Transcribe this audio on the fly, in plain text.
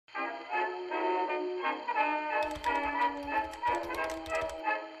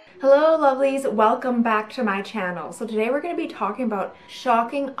Hello lovelies, welcome back to my channel. So today we're going to be talking about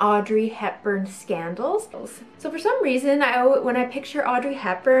shocking Audrey Hepburn scandals. So for some reason, when I picture Audrey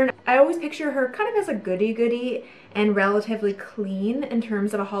Hepburn, I always picture her kind of as a goody-goody and relatively clean in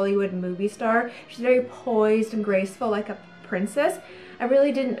terms of a Hollywood movie star. She's very poised and graceful like a princess. I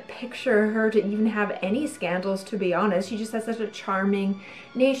really didn't picture her to even have any scandals, to be honest. She just has such a charming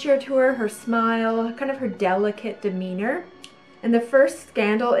nature to her, her smile, kind of her delicate demeanor. And the first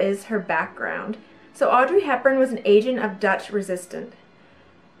scandal is her background. So Audrey Hepburn was an agent of Dutch resistance.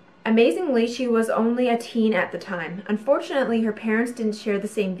 Amazingly, she was only a teen at the time. Unfortunately, her parents didn't share the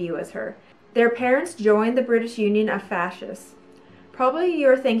same view as her. Their parents joined the British Union of Fascists. Probably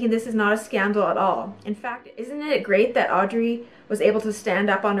you're thinking this is not a scandal at all. In fact, isn't it great that Audrey was able to stand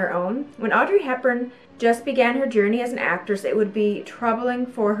up on her own? When Audrey Hepburn just began her journey as an actress, it would be troubling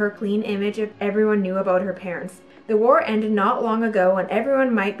for her clean image if everyone knew about her parents. The war ended not long ago and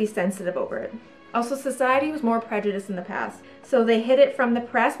everyone might be sensitive over it. Also, society was more prejudiced in the past, so they hid it from the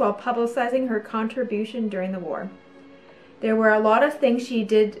press while publicizing her contribution during the war. There were a lot of things she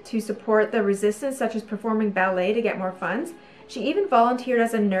did to support the resistance, such as performing ballet to get more funds. She even volunteered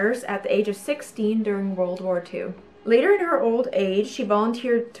as a nurse at the age of 16 during World War II. Later in her old age, she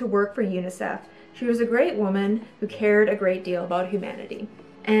volunteered to work for UNICEF. She was a great woman who cared a great deal about humanity.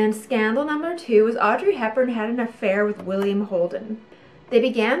 And scandal number 2 was Audrey Hepburn had an affair with William Holden. They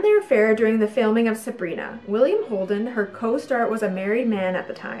began their affair during the filming of Sabrina. William Holden, her co-star, was a married man at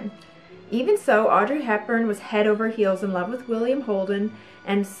the time. Even so, Audrey Hepburn was head over heels in love with William Holden,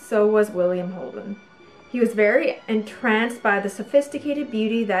 and so was William Holden. He was very entranced by the sophisticated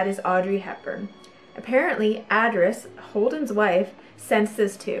beauty that is Audrey Hepburn. Apparently, Audrey, Holden's wife, sensed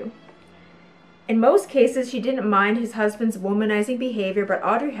this too. In most cases, she didn't mind his husband's womanizing behavior, but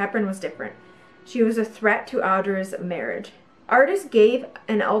Audrey Hepburn was different. She was a threat to Audrey's marriage. Audrey gave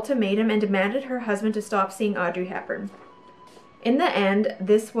an ultimatum and demanded her husband to stop seeing Audrey Hepburn. In the end,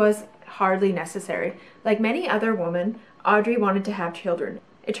 this was hardly necessary. Like many other women, Audrey wanted to have children.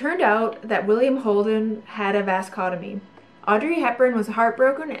 It turned out that William Holden had a vasectomy. Audrey Hepburn was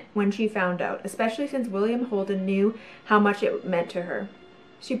heartbroken when she found out, especially since William Holden knew how much it meant to her.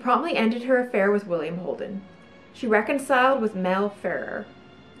 She promptly ended her affair with William Holden. She reconciled with Mel Ferrer.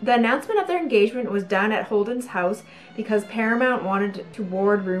 The announcement of their engagement was done at Holden's house because Paramount wanted to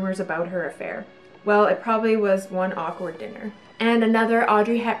ward rumors about her affair. Well, it probably was one awkward dinner. And another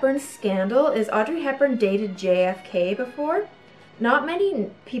Audrey Hepburn scandal is Audrey Hepburn dated JFK before. Not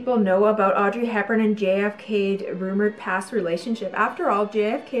many people know about Audrey Hepburn and JFK's rumored past relationship. After all,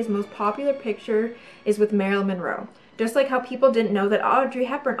 JFK's most popular picture is with Marilyn Monroe. Just like how people didn't know that Audrey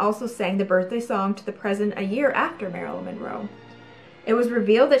Hepburn also sang the birthday song to the president a year after Marilyn Monroe. It was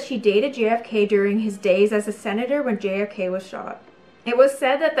revealed that she dated JFK during his days as a senator when JFK was shot. It was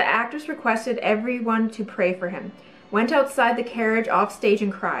said that the actress requested everyone to pray for him, went outside the carriage off stage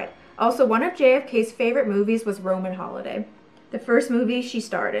and cried. Also, one of JFK's favorite movies was Roman Holiday, the first movie she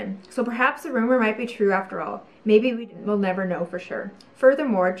starred in. So perhaps the rumor might be true after all. Maybe we will never know for sure.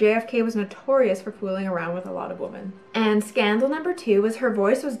 Furthermore, JFK was notorious for fooling around with a lot of women. And scandal number 2 was her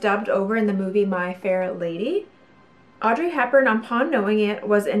voice was dubbed over in the movie My Fair Lady. Audrey Hepburn, upon knowing it,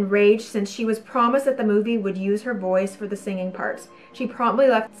 was enraged since she was promised that the movie would use her voice for the singing parts. She promptly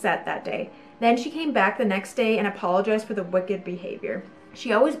left set that day. Then she came back the next day and apologized for the wicked behavior.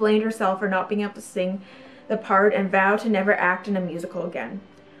 She always blamed herself for not being able to sing the part and vowed to never act in a musical again.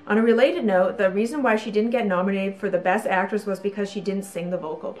 On a related note, the reason why she didn't get nominated for the Best Actress was because she didn't sing the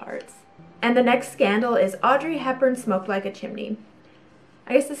vocal parts. And the next scandal is Audrey Hepburn smoked like a chimney.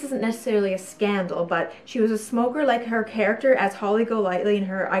 I guess this isn't necessarily a scandal, but she was a smoker like her character as Holly Golightly in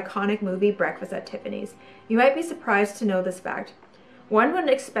her iconic movie Breakfast at Tiffany's. You might be surprised to know this fact. One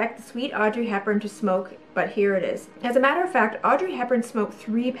wouldn't expect the sweet Audrey Hepburn to smoke, but here it is. As a matter of fact, Audrey Hepburn smoked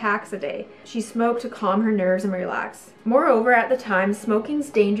 3 packs a day. She smoked to calm her nerves and relax. Moreover, at the time, smoking's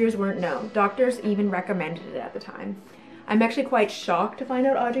dangers weren't known. Doctors even recommended it at the time. I'm actually quite shocked to find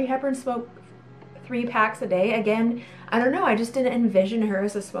out Audrey Hepburn smoked 3 packs a day. Again, I don't know, I just didn't envision her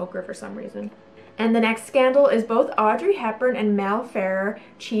as a smoker for some reason. And the next scandal is both Audrey Hepburn and Mel Ferrer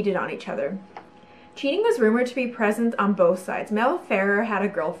cheated on each other. Cheating was rumored to be present on both sides. Mel Ferrer had a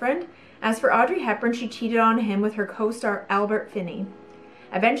girlfriend. As for Audrey Hepburn, she cheated on him with her co-star Albert Finney.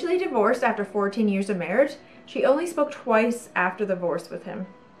 Eventually divorced after 14 years of marriage, she only spoke twice after the divorce with him.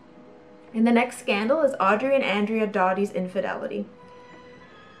 And the next scandal is Audrey and Andrea Doty's infidelity.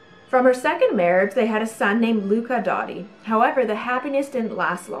 From her second marriage, they had a son named Luca Doty. However, the happiness didn't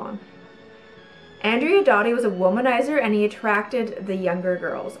last long. Andrea Doty was a womanizer and he attracted the younger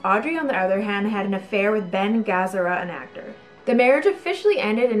girls. Audrey, on the other hand, had an affair with Ben Gazzara, an actor. The marriage officially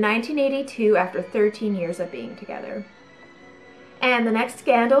ended in 1982 after 13 years of being together. And the next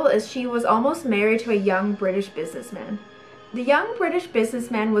scandal is she was almost married to a young British businessman. The young British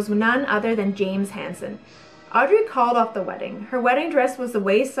businessman was none other than James Hansen. Audrey called off the wedding. Her wedding dress was the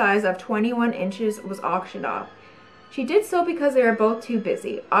waist size of 21 inches, was auctioned off. She did so because they were both too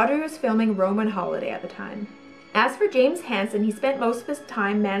busy. Audrey was filming Roman Holiday at the time. As for James Hansen, he spent most of his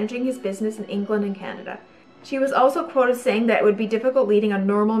time managing his business in England and Canada. She was also quoted saying that it would be difficult leading a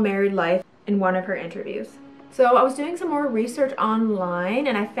normal married life in one of her interviews. So I was doing some more research online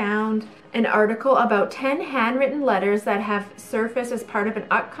and I found an article about 10 handwritten letters that have surfaced as part of an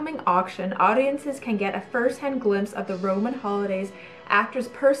upcoming auction. Audiences can get a first-hand glimpse of the Roman Holidays actress'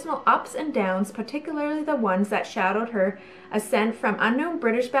 personal ups and downs, particularly the ones that shadowed her ascent from unknown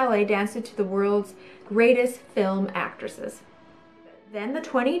British ballet dancer to the world's greatest film actresses. Then the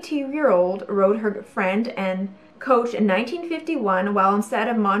 22-year-old wrote her friend and coach in 1951 while on set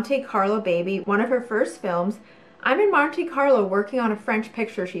of Monte Carlo Baby, one of her first films. "I'm in Monte Carlo working on a French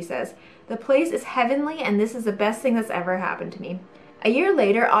picture," she says. "The place is heavenly and this is the best thing that's ever happened to me." A year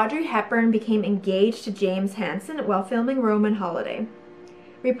later, Audrey Hepburn became engaged to James Hansen while filming Roman Holiday.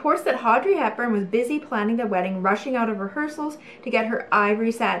 Reports that Audrey Hepburn was busy planning the wedding, rushing out of rehearsals to get her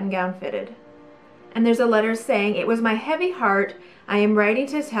ivory satin gown fitted. And there's a letter saying, "It was my heavy heart. I am writing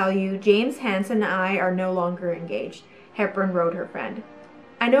to tell you James Hansen and I are no longer engaged," Hepburn wrote her friend.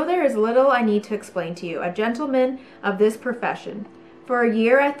 "I know there is little I need to explain to you, a gentleman of this profession. For a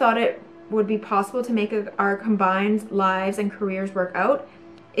year I thought it would be possible to make our combined lives and careers work out.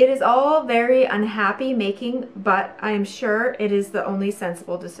 It is all very unhappy making, but I am sure it is the only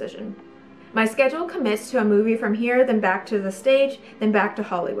sensible decision. My schedule commits to a movie from here, then back to the stage, then back to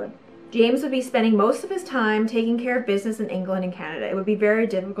Hollywood. James would be spending most of his time taking care of business in England and Canada. It would be very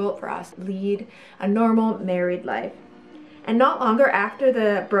difficult for us to lead a normal married life." And not longer after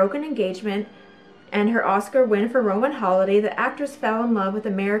the broken engagement and her Oscar win for Roman Holiday, the actress fell in love with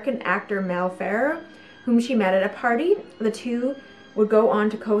American actor Mel Ferrer, whom she met at a party. The two would go on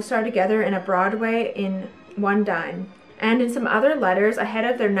to co-star together in a Broadway in One Dime. And in some other letters ahead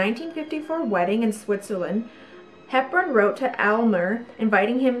of their 1954 wedding in Switzerland, Hepburn wrote to Elmer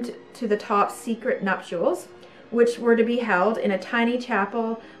inviting him to the top secret nuptials, which were to be held in a tiny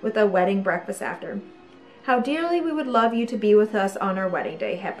chapel with a wedding breakfast after. "How dearly we would love you to be with us on our wedding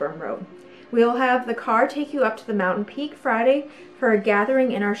day," Hepburn wrote. "We'll have the car take you up to the mountain peak Friday for a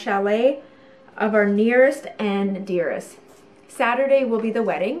gathering in our chalet of our nearest and dearest. Saturday will be the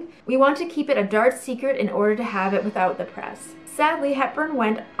wedding. We want to keep it a dark secret in order to have it without the press." Sadly, Hepburn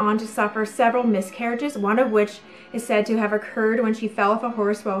went on to suffer several miscarriages, one of which is said to have occurred when she fell off a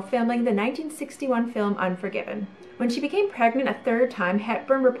horse while filming the 1961 film Unforgiven. When she became pregnant a third time,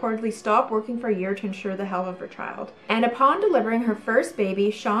 Hepburn reportedly stopped working for a year to ensure the health of her child. And upon delivering her first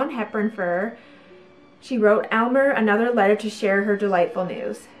baby, Sean Hepburn Ferrer, she wrote Elmer another letter to share her delightful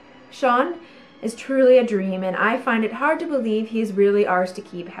news. "Sean is truly a dream, and I find it hard to believe he is really ours to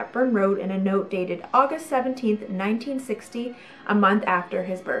keep," Hepburn wrote in a note dated August 17, 1960, a month after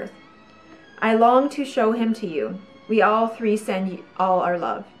his birth. "I long to show him to you. We all three send you all our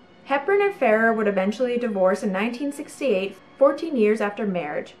love." Hepburn and Ferrer would eventually divorce in 1968, 14 years after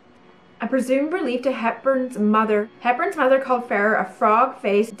marriage. A presumed relief to Hepburn's mother. Hepburn's mother called Ferrer a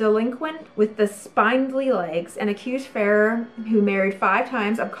frog-faced delinquent with the spindly legs and accused Ferrer, who married 5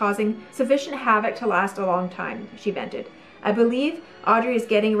 times, of causing sufficient havoc to last a long time, she vented. "I believe Audrey is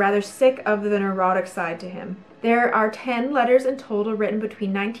getting rather sick of the neurotic side to him." There are 10 letters in total written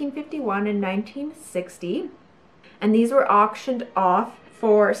between 1951 and 1960, and these were auctioned off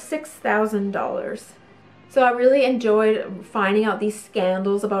for $6,000. So I really enjoyed finding out these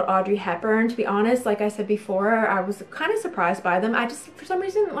scandals about Audrey Hepburn. To be honest, like I said before, I was kind of surprised by them. For some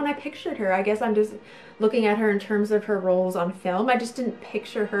reason, when I pictured her, I guess I'm just looking at her in terms of her roles on film. I just didn't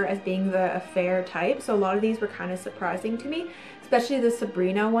picture her as being the affair type. So a lot of these were kind of surprising to me, especially the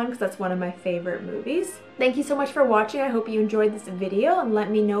Sabrina one, because that's one of my favorite movies. Thank you so much for watching. I hope you enjoyed this video, and let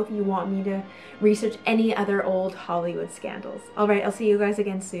me know if you want me to research any other old Hollywood scandals. All right, I'll see you guys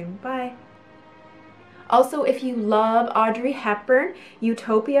again soon. Bye. Also, if you love Audrey Hepburn,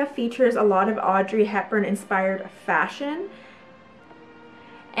 Utopia features a lot of Audrey Hepburn inspired fashion.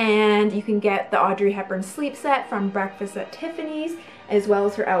 And you can get the Audrey Hepburn sleep set from Breakfast at Tiffany's, as well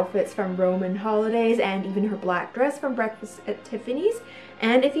as her outfits from Roman Holidays and even her black dress from Breakfast at Tiffany's.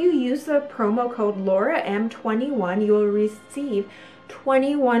 And if you use the promo code LauraM21, you will receive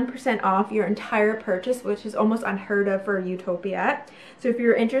 21% off your entire purchase, which is almost unheard of for Utopia. So if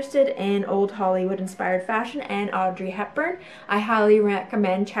you're interested in old Hollywood inspired fashion and Audrey Hepburn, I highly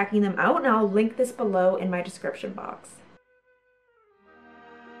recommend checking them out, and I'll link this below in my description box.